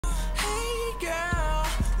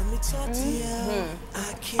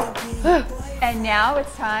And now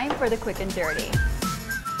it's time for the quick and dirty.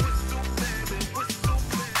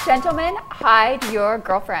 Gentlemen, hide your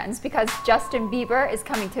girlfriends because Justin Bieber is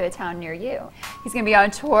coming to a town near you. He's going to be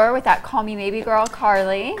on tour with that Call Me Maybe girl,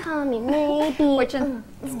 Carly. Call me maybe. Which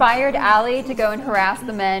inspired Allie to go and harass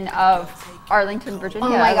the men of Arlington, Virginia.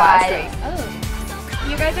 Oh my last God. week. Oh.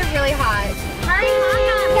 You guys are really hot. Hi,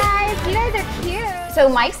 guys. You guys are cute. So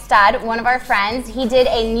Mike Stud, one of our friends, he did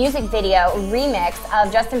a music video remix of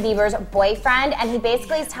Justin Bieber's Boyfriend, and he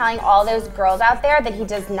basically is telling all those girls out there that he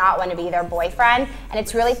does not want to be their boyfriend, and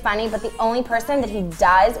it's really funny, but the only person that he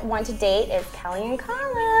does want to date is Kelly and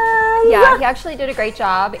Collins. Yeah, he actually did a great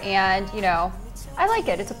job, and you know, I like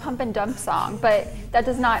it. It's a pump and dump song, but that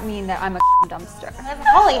does not mean that I'm a dumpster.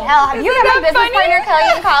 Holy hell, have you ever business funny? partner Kelly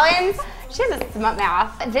and Collins? She has a smut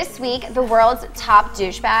mouth. This week, the world's top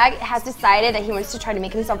douchebag has decided that he wants to try to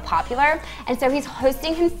make himself popular, and so he's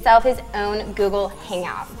hosting himself his own Google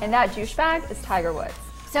Hangout. And that douchebag is Tiger Woods.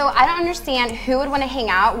 So I don't understand who would want to hang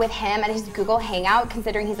out with him at his Google Hangout,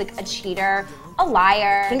 considering he's like a cheater, a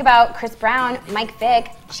liar. Think about Chris Brown, Mike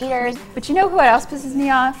Vick, cheaters. But you know who else pisses me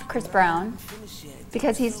off? Chris Brown.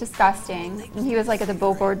 Because he's disgusting. And he was like at the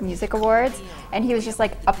Billboard Music Awards, and he was just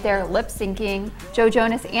like up there lip syncing. Joe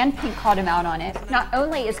Jonas and Pink called him out on it. Not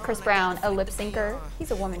only is Chris Brown a lip syncer,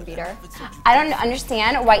 he's a woman beater. I don't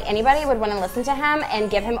understand why anybody would want to listen to him and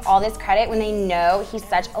give him all this credit when they know he's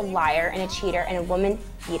such a liar and a cheater and a woman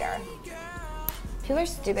beater. People are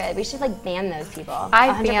stupid. We should like ban those people.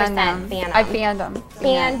 I banned them. Ban them. I banned them.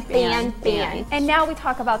 Ban. And now we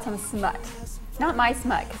talk about some smut. Not my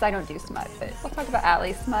smut, because I don't do smut, but we'll talk about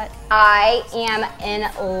Allie's smut. I am in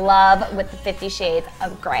love with the 50 Shades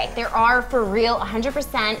of Grey. There are, for real,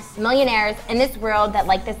 100% millionaires in this world that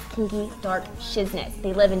like this kinky, dark shizness.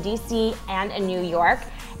 They live in DC and in New York.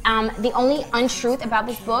 The only untruth about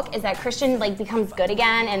this book is that Christian like becomes good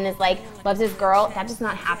again and is like loves his girl. That does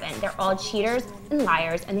not happen. They're all cheaters and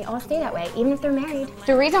liars, and they all stay that way, even if they're married.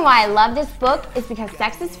 The reason why I love this book is because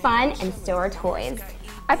sex is fun, and so are toys.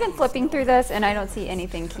 I've been flipping through this and I don't see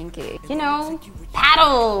anything kinky. You know,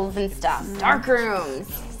 paddles and stuff, dark rooms,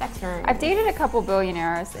 sex rooms. I've dated a couple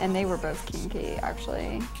billionaires and they were both kinky,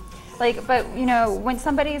 actually. Like, but you know, when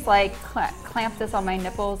somebody's like clamp this on my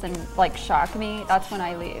nipples and like shock me, that's when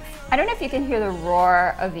I leave. I don't know if you can hear the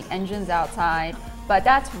roar of the engines outside, but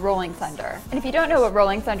that's Rolling Thunder. And if you don't know what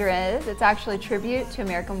Rolling Thunder is, it's actually a tribute to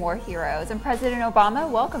American war heroes, and President Obama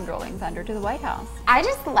welcomed Rolling Thunder to the White House. I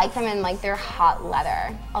just like them in like their hot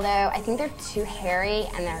leather, although I think they're too hairy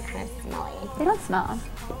and they're kind of smelly. They don't smell.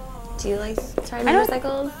 Do you like ride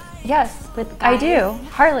motorcycles? Yes, With guys? I do.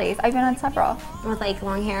 Harleys, I've been on several. With like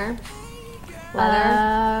long hair?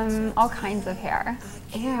 Leather? All kinds of hair.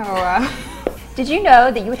 Ew. Did you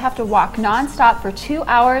know that you would have to walk non-stop for 2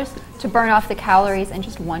 hours to burn off the calories in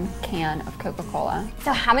just one can of Coca-Cola?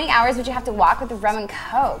 So how many hours would you have to walk with the rum and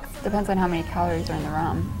Coke? Depends on how many calories are in the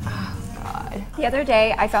rum. Oh God. The other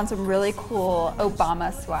day, I found some really cool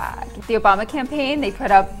Obama swag. The Obama campaign, they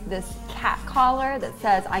put up this cat collar that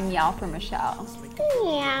says, "I meow for Michelle."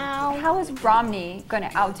 Meow. How is Romney gonna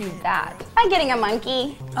outdo that? By getting a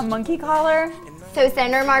monkey. A monkey collar? So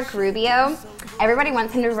Senator Marco Rubio, everybody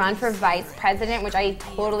wants him to run for vice president, which I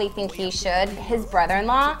totally think he should. His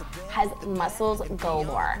brother-in-law has muscles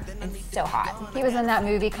galore. It's so hot. He was in that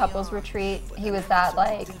movie Couples Retreat. He was that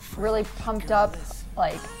like really pumped up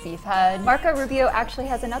like beef head. Marco Rubio actually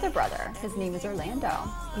has another brother. His name is Orlando.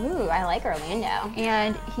 Ooh, I like Orlando.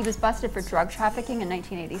 And he was busted for drug trafficking in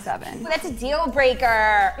 1987. That's a deal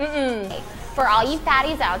breaker. For all you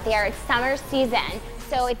fatties out there, it's summer season.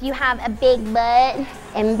 So if you have a big butt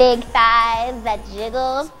and big thighs that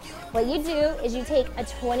jiggle, what you do is you take a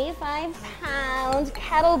 25-pound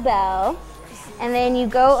kettlebell and then you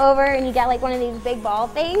go over and you get like one of these big ball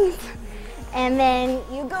things, and then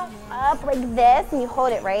you go up like this and you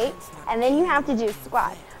hold it, right? And then you have to do a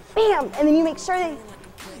squat. Bam! And then you make sure that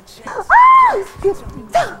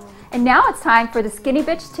And now it's time for the skinny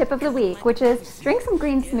bitch tip of the week, which is drink some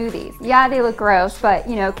green smoothies. Yeah, they look gross, but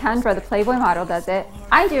you know, Kendra, the Playboy model, does it.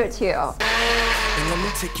 I do it too. And let me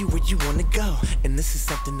take you where you want to go. And this is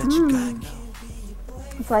something that you gotta know.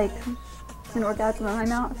 It's like an orgasm in my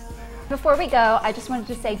mouth. Before we go, I just wanted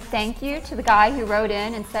to say thank you to the guy who wrote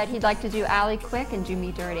in and said he'd like to do Allie quick and do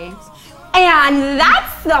me dirty. And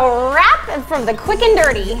that's the wrap from the Quick and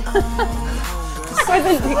Dirty. I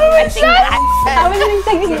wasn't expecting that. I wasn't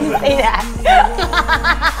expecting you to say that.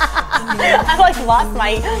 I like lost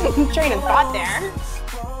my train of thought there.